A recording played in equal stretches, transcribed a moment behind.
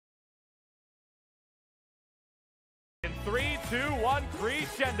3, 2, 1,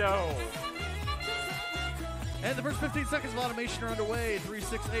 crescendo. And the first 15 seconds of automation are underway.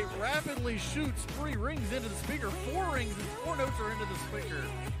 368 rapidly shoots 3 rings into the speaker. 4 rings and 4 notes are into the speaker.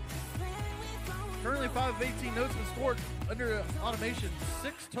 Currently 5 of 18 notes have been scored under automation.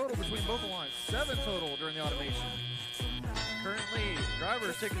 6 total between both the lines. 7 total during the automation. Currently,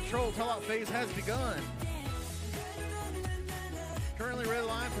 drivers take control. Tell-out phase has begun. Currently, Red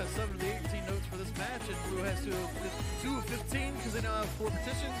Alliance has 7 of the 18 notes for this match, and Blue has 2 of 15 because they now have 4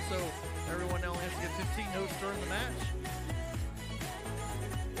 petitions, so everyone now has to get 15 notes during the match.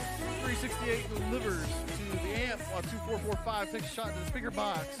 368 delivers to the amp while 2445 takes a shot into the speaker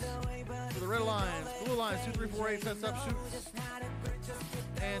box for the Red Alliance. Blue Alliance 2348 sets up, shoots.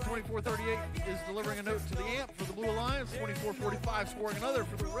 And 2438 is delivering a note to the amp for the Blue Alliance. 2445 scoring another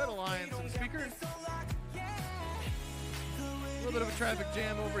for the Red Alliance and speakers. A little bit of a traffic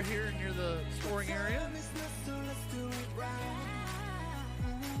jam over here near the scoring area.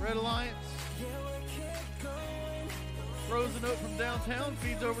 Red Alliance throws a note from downtown,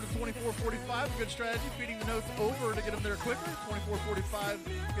 feeds over to 2445. A good strategy, feeding the notes over to get them there quicker. 2445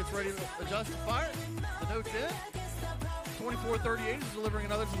 gets ready to adjust and fire. The note's in. 2438 is delivering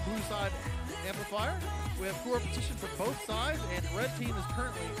another to the blue side amplifier. We have core petition for both sides, and red team is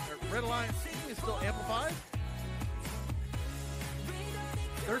currently, Red Alliance team is still amplified.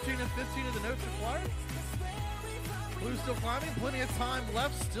 13 and 15 of the notes required. Blue's still climbing, plenty of time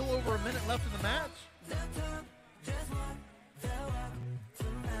left, still over a minute left in the match.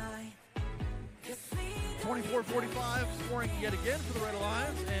 2445 scoring yet again for the Red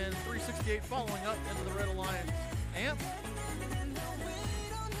Alliance, and 368 following up into the Red Alliance amp.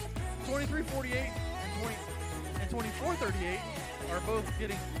 2348 and 2438 are both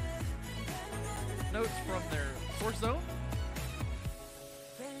getting notes from their source zone.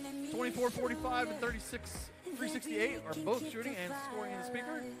 2445 and 368 are both shooting and scoring in the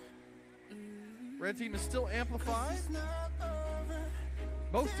speaker. Red team is still amplified.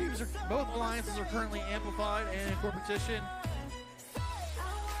 Both alliances are currently amplified and in core petition.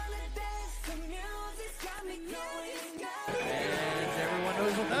 And everyone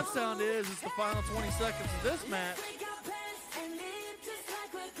knows what that sound is. It's the final 20 seconds of this match.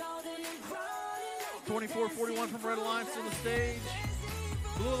 2441 from Red Alliance on the stage.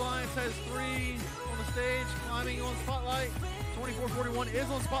 Blue Alliance has 3 on the stage, climbing on spotlight. 2441 is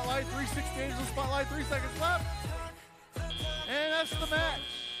on spotlight. 368 is on spotlight. 3 seconds left. And that's the match.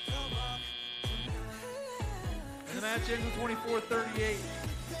 And the match ends with 2438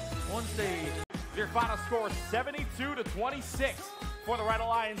 on stage. Your final score 72-26 for the Red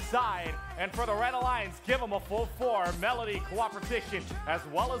Alliance side. And for the Red Alliance, give them a full 4. Melody, Qualification, as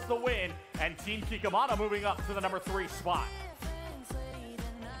well as the win. And Team Kikamana moving up to the number 3 spot.